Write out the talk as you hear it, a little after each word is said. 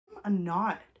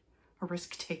not a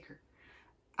risk taker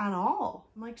at all.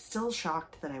 I'm like still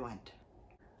shocked that I went.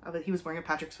 He was wearing a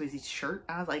Patrick Swayze shirt.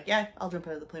 I was like, yeah, I'll jump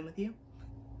out of the plane with you.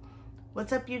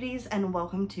 What's up, beauties, and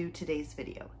welcome to today's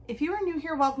video. If you are new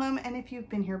here, welcome, and if you've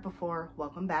been here before,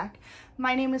 welcome back.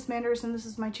 My name is Manders, and this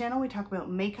is my channel. We talk about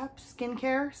makeup,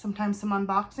 skincare, sometimes some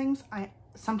unboxings.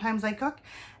 Sometimes I cook,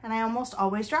 and I almost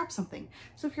always drop something.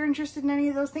 So if you're interested in any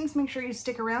of those things, make sure you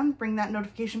stick around, ring that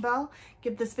notification bell,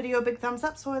 give this video a big thumbs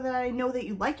up so that I know that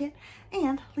you like it,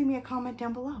 and leave me a comment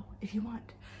down below if you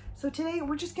want. So today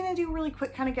we're just gonna do a really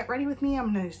quick kind of get ready with me.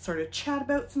 I'm gonna sort of chat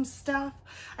about some stuff.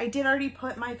 I did already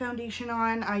put my foundation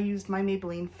on. I used my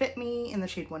Maybelline Fit Me in the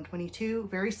shade 122,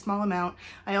 very small amount.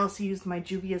 I also used my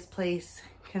Juvia's Place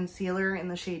concealer in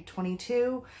the shade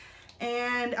 22.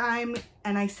 And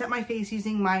I set my face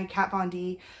using my Kat Von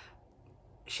D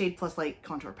Shade Plus Light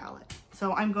contour palette.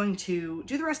 So I'm going to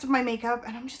do the rest of my makeup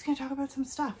and I'm just gonna talk about some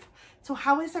stuff. So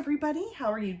how is everybody?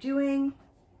 How are you doing?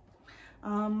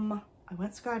 I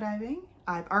went skydiving.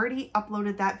 I've already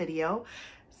uploaded that video.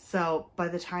 So by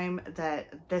the time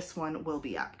that this one will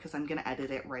be up, because I'm gonna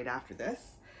edit it right after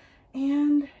this.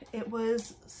 And it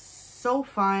was so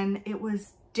fun. It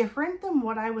was different than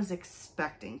what I was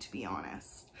expecting, to be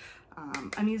honest.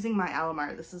 I'm using my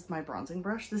Alamar. This is my bronzing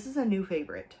brush. This is a new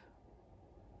favorite.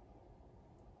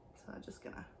 So I'm just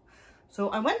gonna,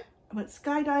 I went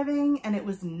skydiving and it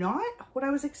was not what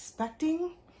I was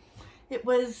expecting. It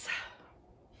was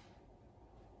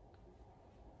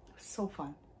so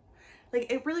fun.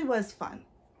 Like, it really was fun.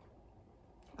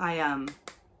 I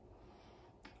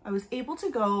was able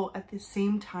to go at the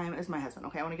same time as my husband.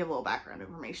 Okay, I want to give a little background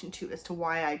information too as to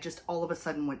why I just all of a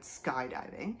sudden went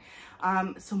skydiving.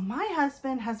 So my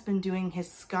husband has been doing his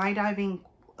skydiving,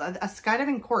 a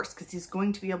skydiving course, because he's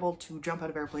going to be able to jump out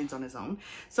of airplanes on his own.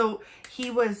 So he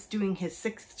was doing his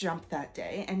 6th jump that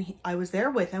day, and I was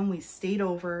there with him. We stayed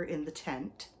over in the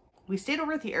tent. We stayed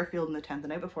over at the airfield in the tent the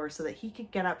night before so that he could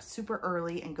get up super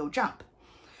early and go jump,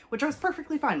 which I was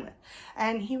perfectly fine with.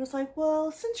 And he was like, well,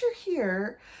 since you're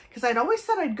here, because I'd always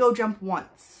said I'd go jump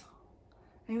once.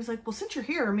 And he was like, well, since you're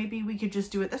here, maybe we could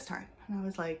just do it this time. And I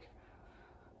was like,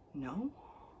 no.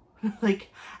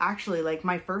 Like, actually, like,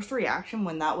 my first reaction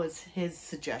when that was his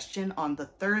suggestion on the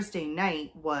Thursday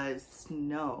night was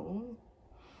no.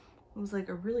 I was like,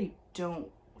 I really don't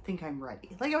think I'm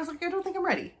ready. Like, I was like, I don't think I'm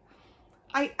ready.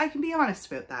 I can be honest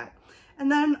about that.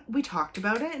 And then we talked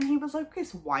about it and he was like, okay,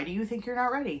 so why do you think you're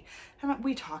not ready? And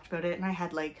we talked about it and I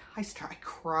had like, I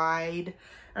cried,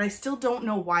 and I still don't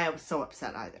know why I was so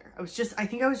upset either. I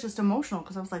think I was just emotional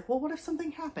because I was like, well, what if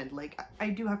something happened? Like,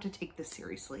 I do have to take this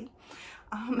seriously.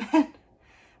 And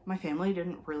my family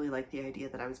didn't really like the idea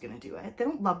that I was going to do it. They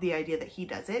don't love the idea that he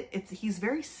does it. He's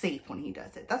very safe when he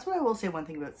does it. That's what I will say. One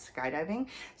thing about skydiving,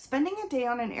 spending a day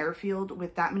on an airfield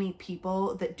with that many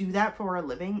people that do that for a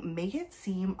living make it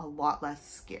seem a lot less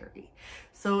scary.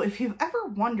 So if you've ever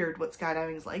wondered what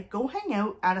skydiving is like, go hang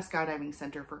out at a skydiving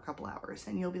center for a couple hours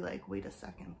and you'll be like, wait a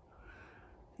second.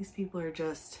 These people are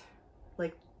just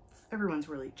like, everyone's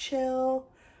really chill.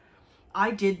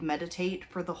 I did meditate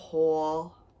for the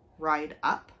whole ride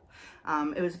up.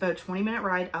 It was about a 20-minute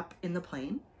ride up in the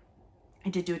plane. I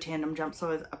did do a tandem jump, so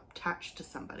I was attached to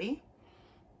somebody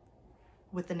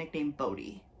with the nickname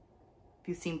Bodhi. If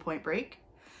you've seen Point Break,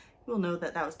 you will know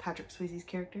that that was Patrick Swayze's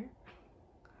character.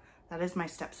 That is my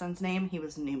stepson's name. He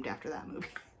was named after that movie.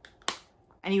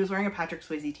 And he was wearing a Patrick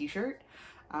Swayze t-shirt.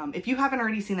 If you haven't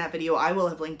already seen that video, I will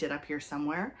have linked it up here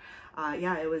somewhere.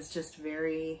 Yeah, it was just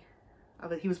very...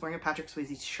 he was wearing a Patrick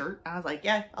Swayze shirt. I was like,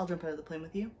 yeah, I'll jump out of the plane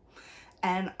with you.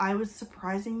 And I was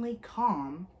surprisingly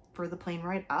calm for the plane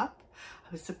ride up.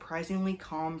 I was surprisingly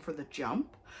calm for the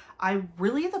jump.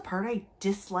 The part I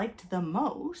disliked the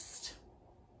most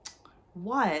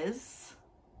was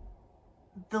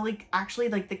the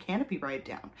the canopy ride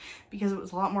down, because it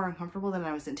was a lot more uncomfortable than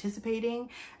I was anticipating.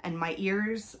 And my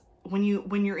ears, when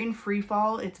you're in free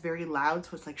fall, it's very loud.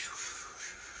 So it's like,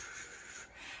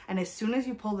 and as soon as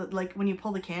you pull when you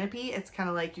pull the canopy, it's kind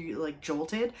of like you're like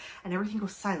jolted and everything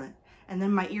goes silent. And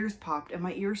then my ears popped and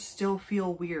my ears still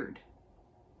feel weird.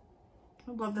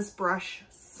 I love this brush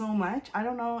so much. I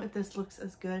don't know if this looks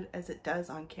as good as it does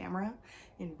on camera.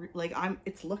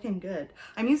 It's looking good.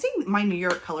 I'm using my New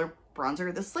York Color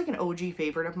bronzer. This is like an OG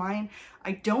favorite of mine.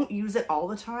 I don't use it all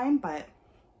the time, but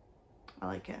I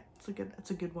like it.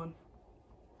 It's a good one.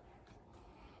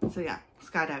 So yeah,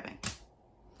 skydiving.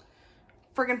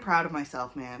 Friggin' proud of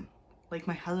myself, man. Like,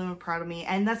 my husband was proud of me.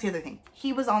 And that's the other thing.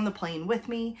 He was on the plane with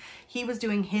me. He was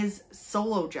doing his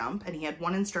solo jump and he had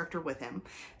one instructor with him.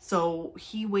 So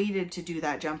he waited to do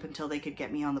that jump until they could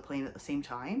get me on the plane at the same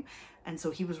time. And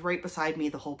so he was right beside me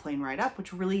the whole plane ride up,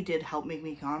 which really did help make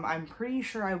me calm. I'm pretty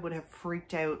sure I would have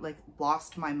freaked out, like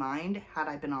lost my mind, had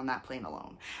I been on that plane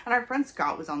alone. And our friend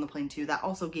Scott was on the plane too. That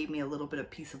also gave me a little bit of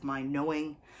peace of mind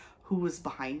knowing who was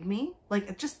behind me. Like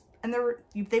it just, and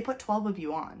they put 12 of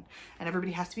you on, and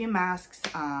everybody has to be in masks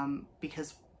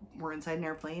because we're inside an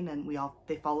airplane, and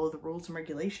they follow the rules and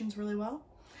regulations really well.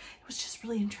 It was just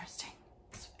really interesting.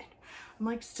 I'm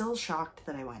like still shocked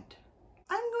that I went.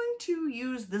 I'm going to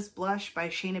use this blush by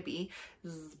Shayna B.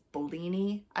 This is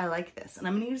Bellini. I like this. And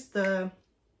I'm going to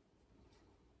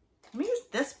use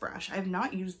this brush. I have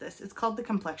not used this. It's called the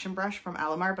Complexion Brush from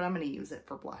Alamar, but I'm going to use it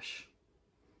for blush.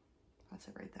 That's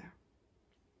it right there.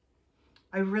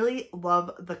 I really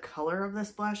love the color of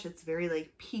this blush. It's very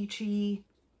like peachy.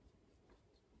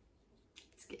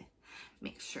 Let's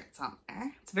make sure it's on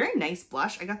there. It's a very nice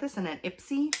blush. I got this in an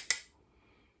Ipsy.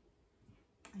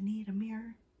 I need a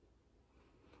mirror.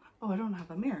 Oh, I don't have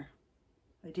a mirror.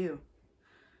 I do.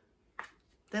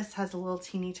 This has a little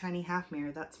teeny tiny half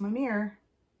mirror. That's my mirror.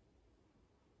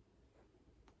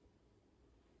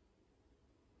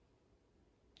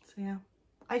 So yeah,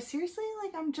 I seriously,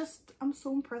 like, I'm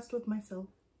so impressed with myself.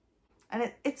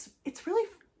 And it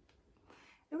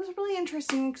was a really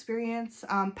interesting experience.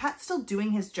 Pat's still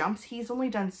doing his jumps. He's only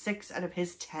done 6 out of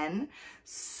his 10.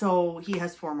 So he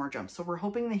has 4 more jumps. So we're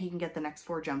hoping that he can get the next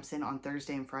 4 jumps in on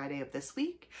Thursday and Friday of this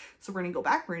week. So we're gonna go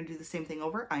back, we're gonna do the same thing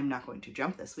over. I'm not going to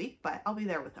jump this week, but I'll be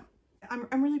there with him.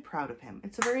 I'm really proud of him.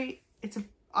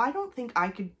 I don't think I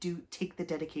could take the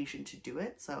dedication to do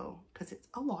it. So, cause it's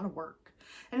a lot of work.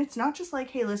 And it's not just like,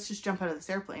 hey, let's just jump out of this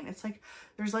airplane. It's like,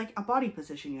 there's like a body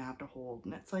position you have to hold.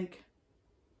 And it's like,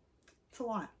 it's a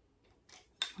lot.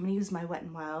 I'm gonna use my Wet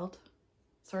n Wild.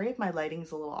 Sorry if my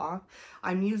lighting's a little off.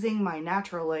 I'm using my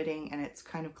natural lighting and it's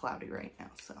kind of cloudy right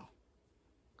now, so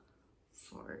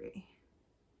sorry.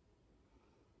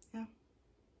 Yeah.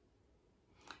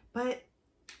 But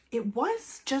it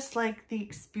was just like the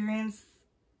experience.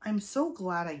 I'm so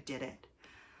glad I did it.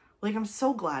 Like, I'm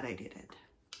so glad I did it.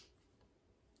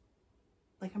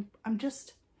 Like, I'm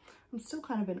still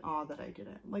kind of in awe that I did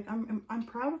it. Like, I'm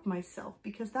proud of myself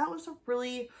because that was a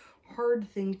really hard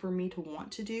thing for me to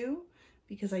want to do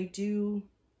because I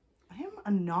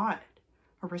am not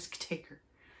a risk taker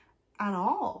at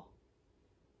all.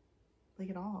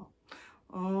 Like, at all.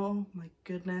 Oh my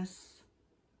goodness.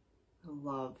 I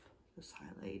love this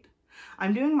highlight.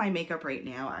 I'm doing my makeup right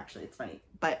now, actually, it's funny,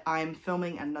 but I'm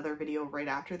filming another video right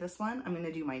after this one. I'm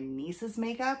gonna do my niece's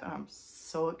makeup and I'm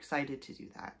so excited to do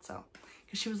that. So,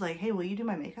 because she was like, hey, will you do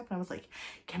my makeup? And I was like,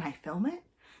 can I film it?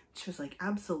 She was like,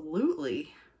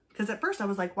 absolutely. Because at first I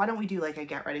was like, why don't we do like a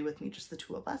get ready with me, just the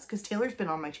 2 of us? Because Taylor's been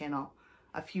on my channel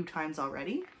a few times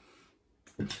already.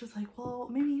 And she was like, well,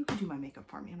 maybe you could do my makeup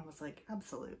for me. And I was like,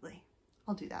 absolutely.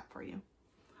 I'll do that for you.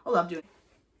 I love doing it.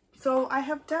 So I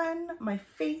have done my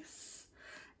face.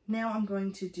 Now I'm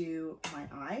going to do my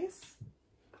eyes.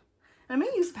 And I'm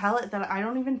going to use a palette that I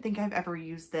don't even think I've ever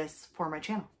used this for my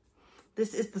channel.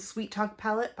 This is the Sweet Talk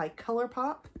palette by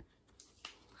ColourPop.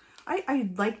 I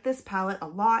like this palette a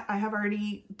lot. I have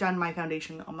already done my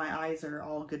foundation. My eyes are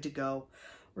all good to go.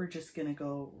 We're gonna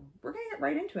get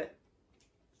right into it.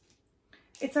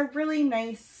 It's a really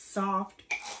nice, soft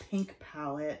pink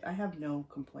palette. I have no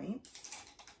complaints.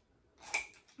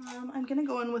 I'm gonna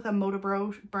go in with a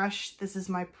Moto brush. This is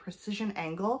my Precision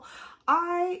Angle.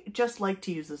 I just like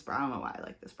to use this brush. I don't know why I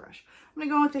like this brush. I'm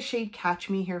gonna go with the shade Catch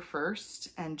Me here first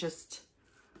and just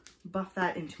buff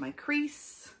that into my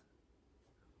crease.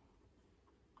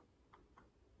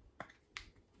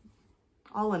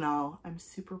 All in all, I'm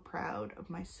super proud of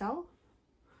myself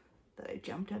that I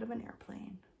jumped out of an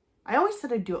airplane. I always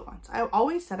said I'd do it once. I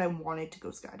always said I wanted to go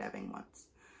skydiving once.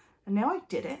 And now I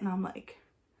did it and I'm like,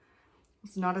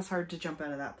 it's not as hard to jump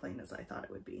out of that plane as I thought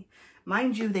it would be.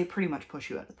 Mind you, they pretty much push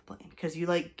you out of the plane because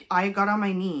I got on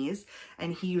my knees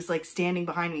and he was like standing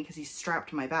behind me because he's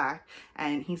strapped to my back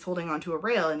and he's holding onto a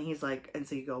rail and he's like, and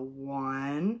so you go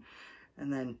 1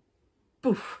 and then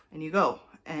poof and you go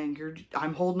and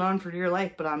I'm holding on for dear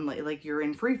life, but I'm like you're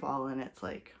in free fall and it's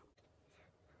like.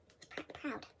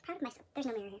 Proud of myself. There's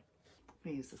no mirror here.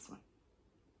 Let me use this one.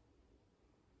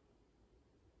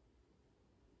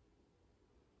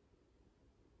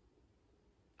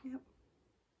 Yep.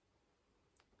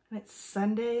 And it's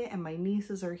Sunday and my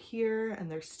nieces are here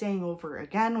and they're staying over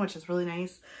again, which is really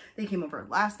nice. They came over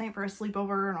last night for a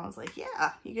sleepover and I was like,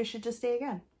 yeah, you guys should just stay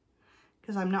again.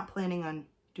 Because I'm not planning on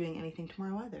doing anything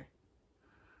tomorrow either.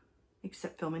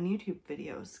 Except filming YouTube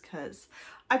videos because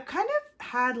I've kind of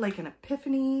had like an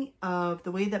epiphany of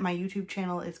the way that my YouTube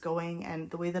channel is going and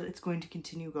the way that it's going to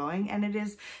continue going. And it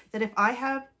is that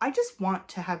I just want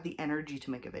to have the energy to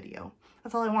make a video.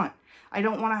 That's all I want. I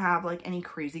don't want to have like any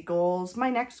crazy goals. My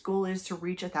next goal is to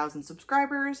reach 1,000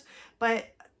 subscribers,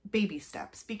 but baby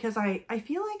steps, because I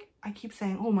feel like I keep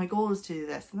saying, oh, my goal is to do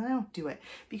this, and then I don't do it,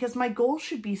 because my goal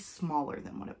should be smaller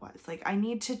than what it was. Like, I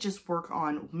need to just work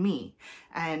on me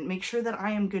and make sure that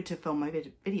I am good to film my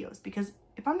videos, because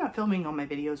if I'm not filming on my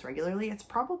videos regularly, it's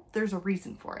probably, there's a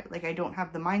reason for it. Like, I don't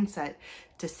have the mindset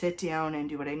to sit down and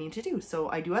do what I need to do, so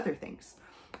I do other things.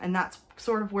 And that's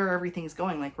sort of where everything's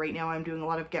going. Like right now I'm doing a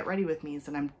lot of get ready with me's,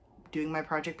 and I'm doing my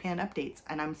Project Pan updates,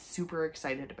 and I'm super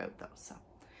excited about those. So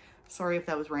sorry if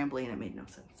that was rambling and it made no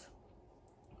sense.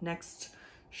 Next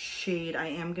shade I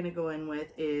am going to go in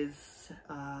with is,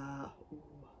 I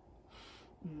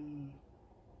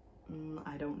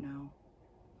don't know.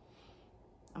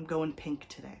 I'm going pink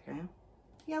today, okay?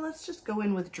 Yeah, let's just go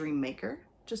in with Dream Maker.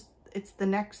 It's the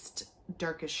next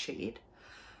darkest shade.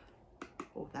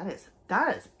 Oh, that is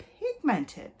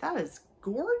pigmented. That is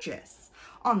gorgeous.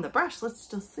 On the brush, let's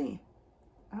just see.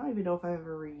 I don't even know if I've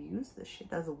ever reused this shade.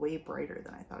 That's way brighter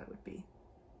than I thought it would be.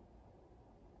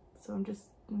 So I'm just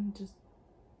gonna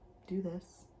do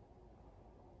this.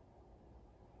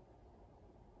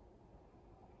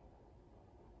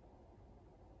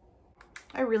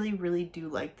 I really, really do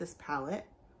like this palette.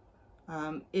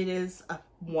 It is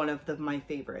one of my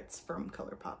favorites from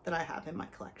ColourPop that I have in my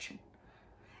collection.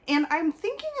 And I'm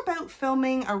thinking about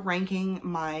filming a ranking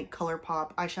my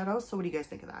ColourPop eyeshadows. So what do you guys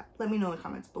think of that? Let me know in the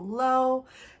comments below.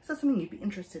 Is that something you'd be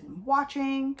interested in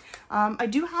watching? I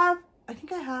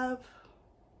think I have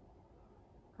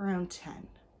around 10,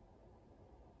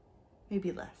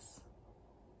 maybe less.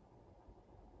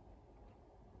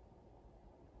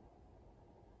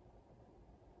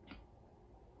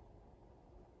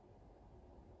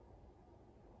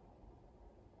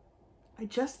 I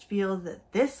just feel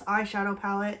that this eyeshadow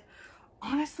palette,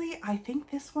 honestly, I think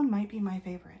this one might be my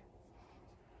favorite.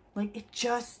 Like,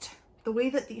 the way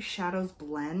that these shadows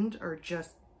blend are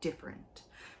just different.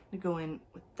 I'm gonna go in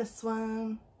with this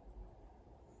one.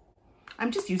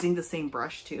 I'm just using the same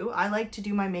brush too. I like to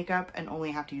do my makeup and only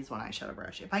have to use one eyeshadow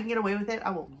brush. If I can get away with it, I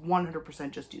will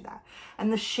 100% just do that.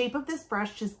 And the shape of this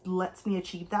brush just lets me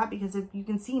achieve that, because if you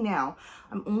can see now,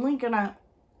 I'm only gonna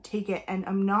take it, and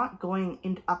I'm not going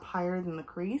up higher than the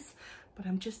crease, but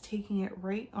I'm just taking it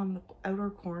right on the outer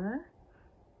corner.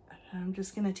 And I'm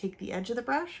just gonna take the edge of the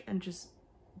brush and just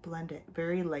blend it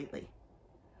very lightly.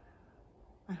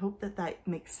 I hope that that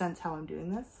makes sense how I'm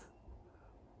doing this.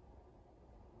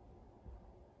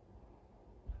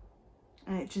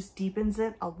 And it just deepens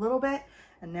it a little bit.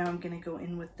 And now I'm gonna go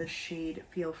in with the shade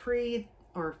Feel Free,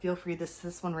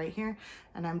 this one right here,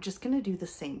 and I'm just gonna do the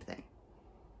same thing.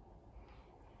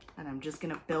 And I'm just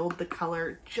gonna build the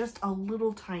color just a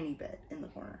little tiny bit in the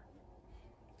corner.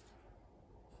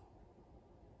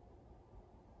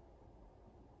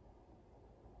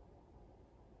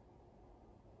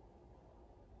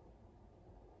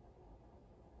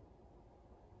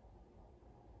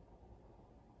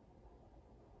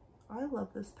 I love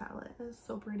this palette. It is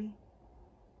so pretty.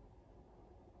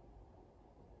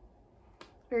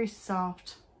 Very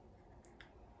soft,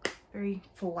 very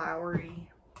flowery.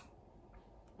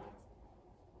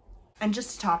 And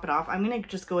just to top it off, I'm gonna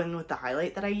just go in with the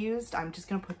highlight that I used. I'm just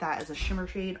gonna put that as a shimmer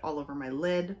shade all over my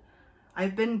lid.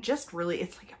 I've been just really,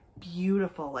 it's like a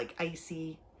beautiful, like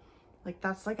icy, like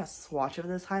that's like a swatch of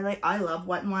this highlight. I love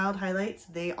Wet n Wild highlights.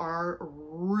 They are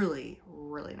really,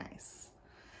 really nice.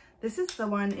 This is the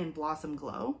one in Blossom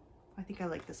Glow. I think I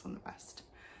like this one the best.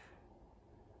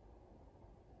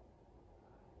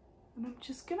 And I'm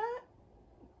just gonna,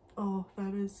 oh,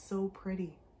 that is so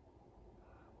pretty.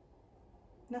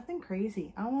 Nothing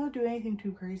crazy. I don't want to do anything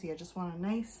too crazy. I just want a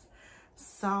nice,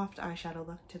 soft eyeshadow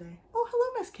look today. Oh,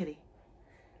 hello, Miss Kitty.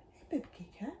 Hey, baby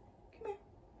kitty cat. Come here.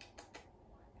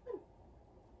 Come on.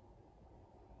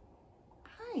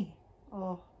 Hi.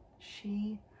 Oh,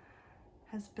 she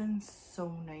has been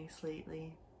so nice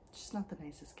lately. She's not the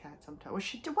nicest cat sometimes. Well,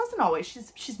 she wasn't always.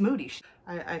 She's moody.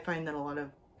 I find that a lot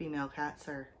of female cats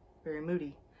are very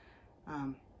moody.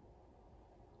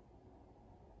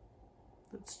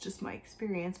 That's just my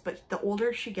experience, but the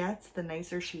older she gets, the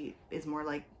nicer she is, more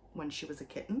like when she was a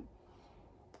kitten.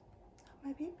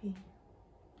 My baby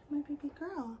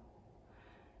girl.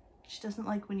 She doesn't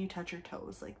like when you touch her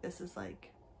toes. Like, this is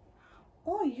like,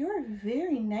 oh, you're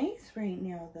very nice right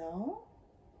now though.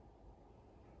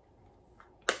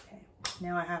 Okay,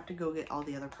 now I have to go get all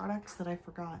the other products that I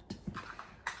forgot.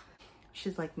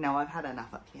 She's like, no, I've had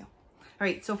enough of you.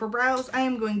 right, so for brows, I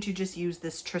am going to just use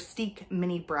this Trestique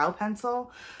mini brow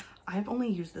pencil. I've only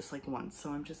used this like once, so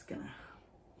we're just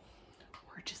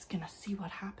gonna see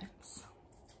what happens.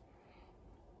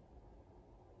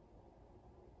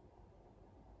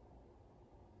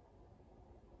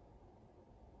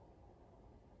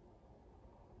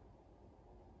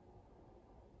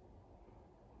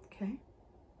 Okay,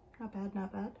 not bad,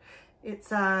 not bad. It's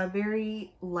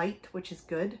very light, which is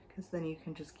good, because then you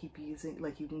can just keep using,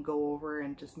 like you can go over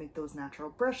and just make those natural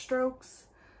brush strokes,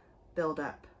 build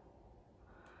up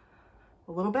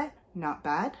a little bit, not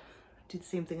bad. Do the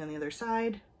same thing on the other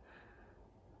side.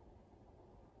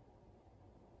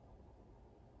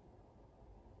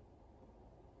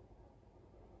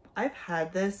 I've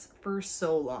had this for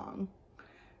so long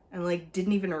and like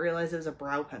didn't even realize it was a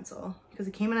brow pencil because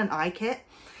it came in an eye kit.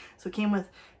 So it came with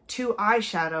 2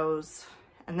 eyeshadows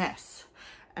and this,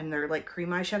 and they're like cream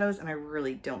eyeshadows, and I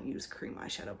really don't use cream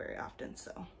eyeshadow very often.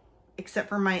 So except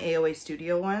for my AOA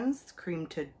Studio ones, cream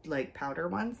to like powder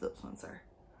ones, those ones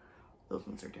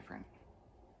are different.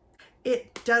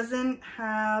 It doesn't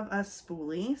have a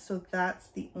spoolie, so that's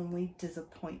the only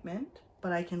disappointment,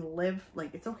 but I can live,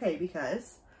 like it's okay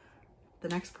because the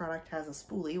next product has a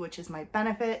spoolie, which is my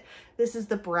benefit. This is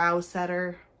the brow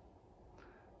setter.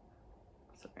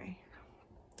 Sorry.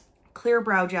 Clear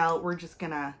brow gel. We're just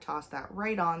gonna toss that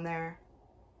right on there.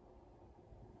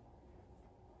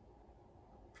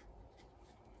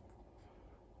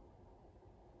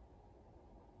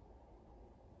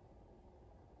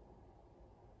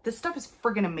 This stuff is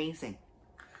friggin' amazing.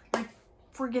 Like,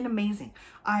 friggin' amazing.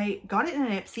 I got it in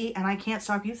an Ipsy and I can't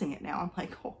stop using it now. I'm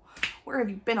like, oh, where have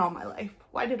you been all my life?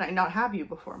 Why did I not have you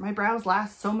before? My brows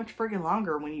last so much friggin'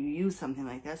 longer when you use something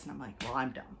like this. And I'm like, well,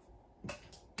 I'm done.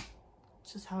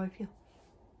 It's just how I feel.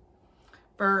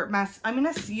 For I'm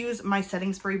going to use my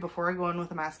setting spray before I go in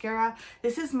with a mascara.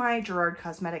 This is my Gerard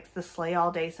Cosmetics, the Slay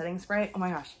All Day setting spray. Oh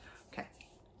my gosh. Okay.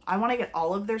 I want to get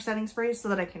all of their setting sprays so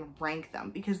that I can rank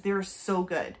them because they're so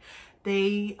good.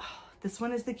 This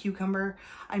one is the cucumber.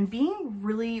 I'm being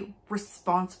really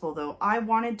responsible though. I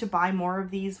wanted to buy more of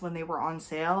these when they were on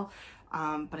sale,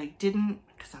 but I didn't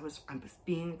because I was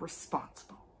being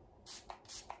responsible.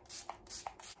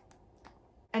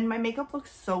 And my makeup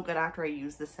looks so good after I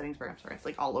use this setting spray. I'm sorry, it's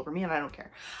like all over me and I don't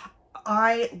care.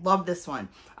 I love this one.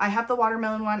 I have the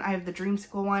watermelon one. I have the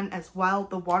dreamsicle one as well.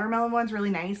 The watermelon one's really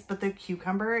nice, but the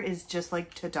cucumber is just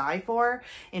like to die for,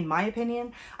 in my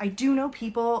opinion. I do know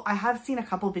people, I have seen a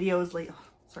couple videos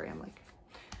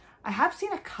I have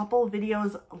seen a couple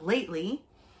videos lately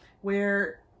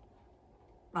where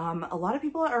a lot of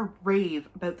people are rave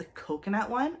about the coconut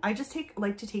one. I just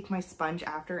like to take my sponge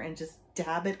after and just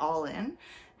dab it all in.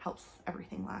 Helps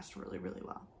everything last really, really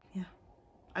well. Yeah.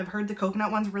 I've heard the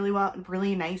coconut one's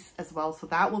really nice as well. So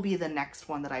that will be the next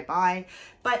one that I buy.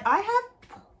 But I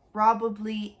have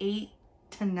probably 8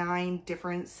 to 9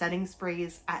 different setting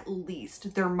sprays at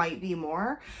least. There might be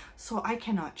more. So I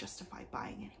cannot justify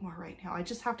buying any more right now. I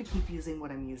just have to keep using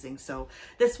what I'm using. So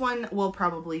this one will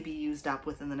probably be used up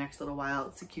within the next little while.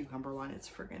 It's a cucumber one. It's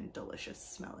friggin' delicious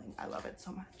smelling. I love it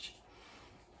so much.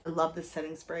 I love this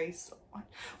setting spray so much.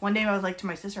 One day I was like to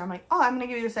my sister, I'm like, oh, I'm gonna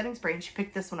give you a setting spray. And she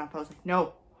picked this one up. I was like,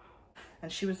 no.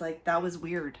 And she was like, that was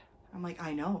weird. I'm like,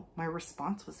 I know. My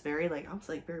response was very I was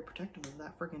like very protective of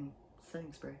that friggin'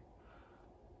 setting spray.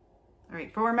 All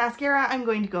right, for mascara, I'm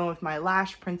going to go with my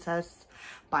Lash Princess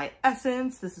by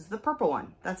Essence. This is the purple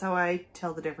one. That's how I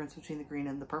tell the difference between the green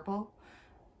and the purple,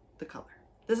 the color.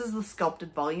 This is the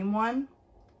Sculpted Volume one.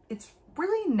 It's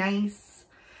really nice.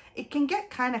 It can get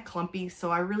kind of clumpy,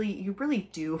 so you really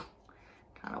do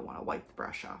kind of want to wipe the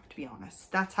brush off, to be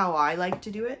honest. That's how I like to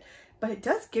do it. But it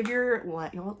does give you know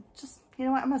what,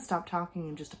 I'm going to stop talking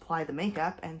and just apply the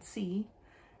makeup and see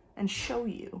and show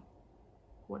you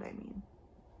what I mean.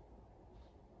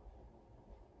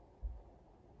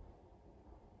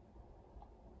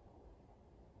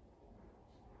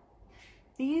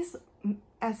 These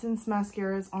Essence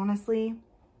mascaras, honestly,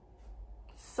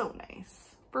 so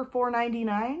nice. For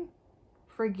 $4.99,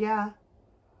 frig yeah.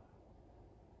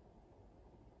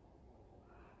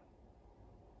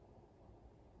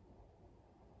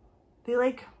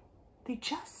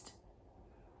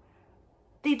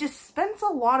 They dispense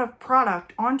a lot of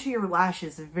product onto your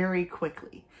lashes very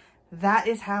quickly. That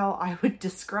is how I would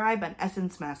describe an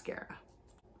Essence mascara.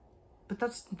 But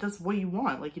that's what you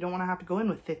want. Like, you don't want to have to go in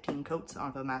with 15 coats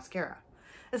of a mascara.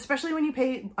 Especially when you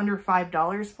pay under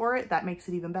 $5 for it, that makes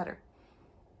it even better.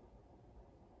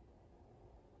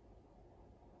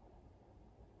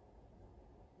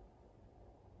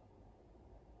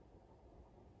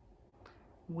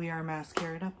 We are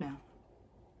mascaraed up now.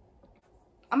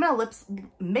 I'm gonna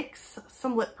mix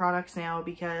some lip products now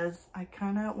because I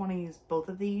kind of want to use both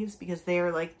of these because they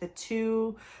are like the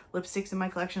two lipsticks in my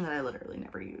collection that I literally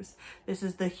never use. This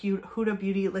is the Huda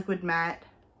Beauty Liquid Matte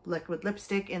Liquid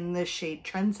Lipstick in the shade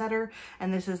Trendsetter,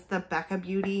 and this is the Becca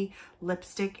Beauty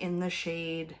lipstick in the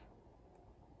shade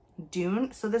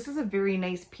Dune. So this is a very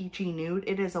nice peachy nude.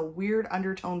 It is a weird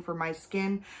undertone for my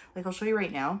skin. Like, I'll show you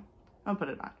right now. I'll put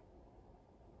it on.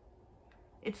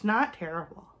 It's not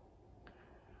terrible,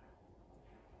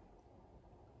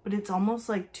 but it's almost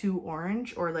like too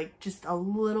orange or like just a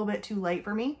little bit too light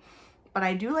for me. But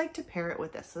I do like to pair it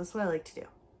with this. So this is what I like to do.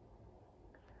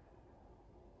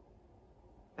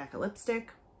 Becca lipstick.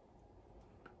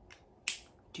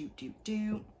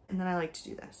 And then I like to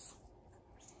do this.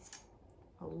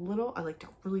 A little, I like to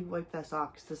really wipe this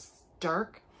off because this is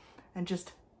dark, and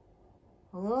just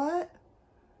a little bit.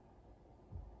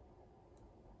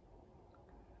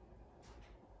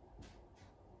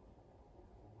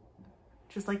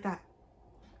 Just like that.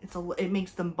 It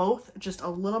makes them both just a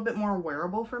little bit more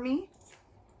wearable for me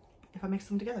if I mix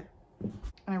them together. And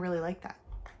I really like that.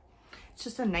 It's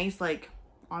just a nice, like,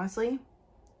 honestly,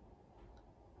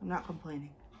 I'm not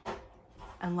complaining.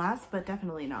 And last but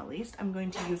definitely not least, I'm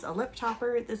going to use a lip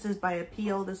topper. This is by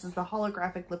Appeal. This is the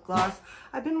holographic lip gloss.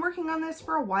 I've been working on this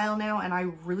for a while now and I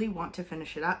really want to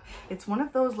finish it up. It's one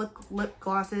of those lip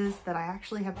glosses that I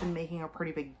actually have been making a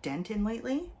pretty big dent in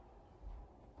lately.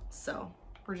 So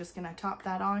we're just gonna top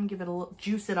that on, give it a little,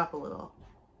 juice it up a little.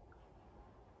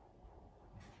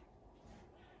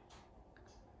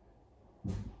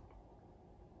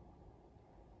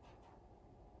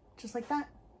 Just like that.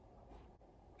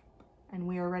 And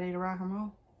we are ready to rock and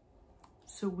roll.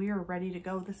 So we are ready to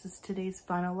go. This is today's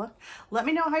final look. Let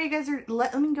me know how you guys are,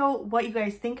 let me know what you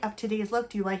guys think of today's look.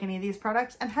 Do you like any of these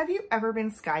products? And have you ever been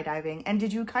skydiving? And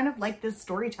did you kind of like this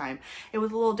story time? It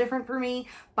was a little different for me,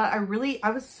 but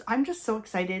I'm just so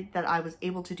excited that I was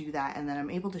able to do that and that I'm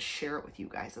able to share it with you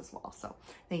guys as well. So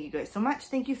thank you guys so much.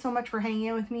 Thank you so much for hanging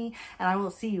out with me, and I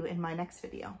will see you in my next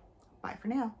video. Bye for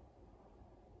now.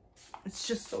 It's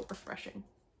just so refreshing.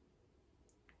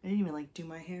 I didn't even like do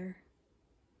my hair.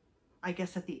 I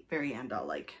guess at the very end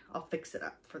I'll fix it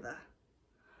up for the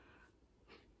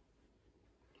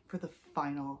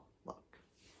final look.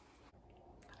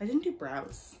 I didn't do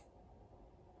brows.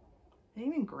 I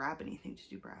didn't even grab anything to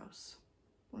do brows.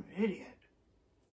 What an idiot.